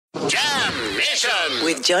Mission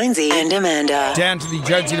with Jonesy and Amanda. Down to the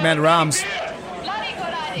Jonesy and Amanda Arms.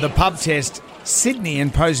 The pub test. Sydney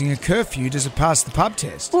imposing a curfew. Does it pass the pub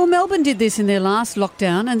test? Well, Melbourne did this in their last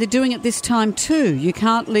lockdown and they're doing it this time too. You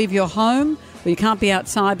can't leave your home or you can't be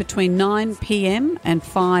outside between 9 p.m. and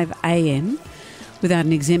 5 a.m. without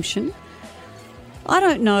an exemption. I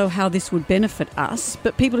don't know how this would benefit us,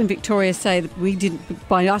 but people in Victoria say that we didn't,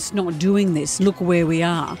 by us not doing this, look where we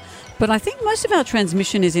are. But I think most of our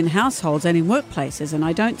transmission is in households and in workplaces, and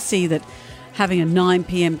I don't see that having a 9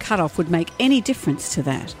 p.m. cut-off would make any difference to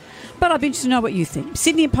that. But I'd be interested to know what you think.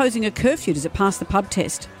 Sydney imposing a curfew, does it pass the pub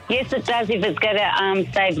test? Yes, it does if it's going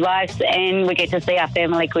to save lives and we get to see our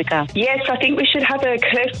family quicker. Yes, I think we should have a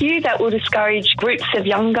curfew that will discourage groups of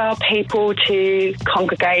younger people to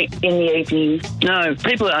congregate in the evening. No,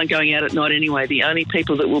 people aren't going out at night anyway. The only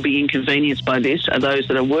people that will be inconvenienced by this are those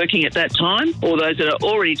that are working at that time or those that are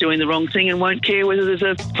already doing the wrong thing and won't care whether there's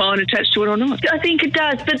a fine attached to it or not. I think it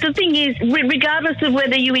does, but the thing is, regardless of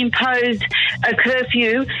whether you impose a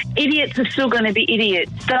curfew, idiots are still going to be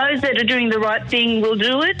idiots. Those that are doing the right thing will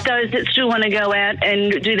do it. Those that still want to go out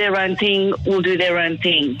and do their own thing will do their own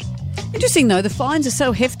thing. Interesting, though, the fines are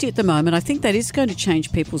so hefty at the moment. I think that is going to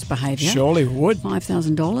change people's behaviour. Surely would.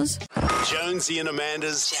 $5,000. Jonesy and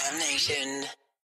Amanda's Damnation.